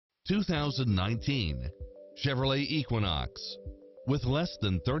2019 Chevrolet Equinox. With less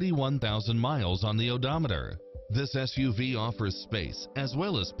than 31,000 miles on the odometer, this SUV offers space as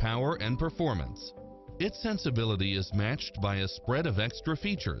well as power and performance. Its sensibility is matched by a spread of extra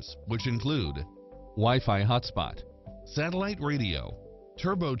features, which include Wi-Fi hotspot, satellite radio,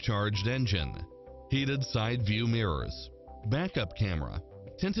 turbocharged engine, heated side view mirrors, backup camera,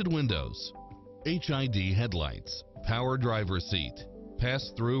 tinted windows, HID headlights, power driver's seat,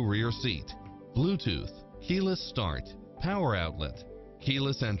 pass-through rear seat, Bluetooth, keyless start, power outlet,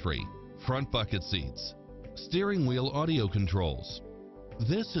 keyless entry, front bucket seats, steering wheel audio controls.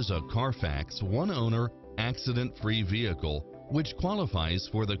 This is a Carfax one-owner, accident-free vehicle which qualifies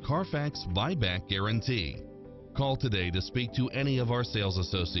for the Carfax buyback guarantee. Call today to speak to any of our sales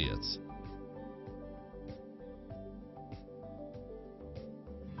associates.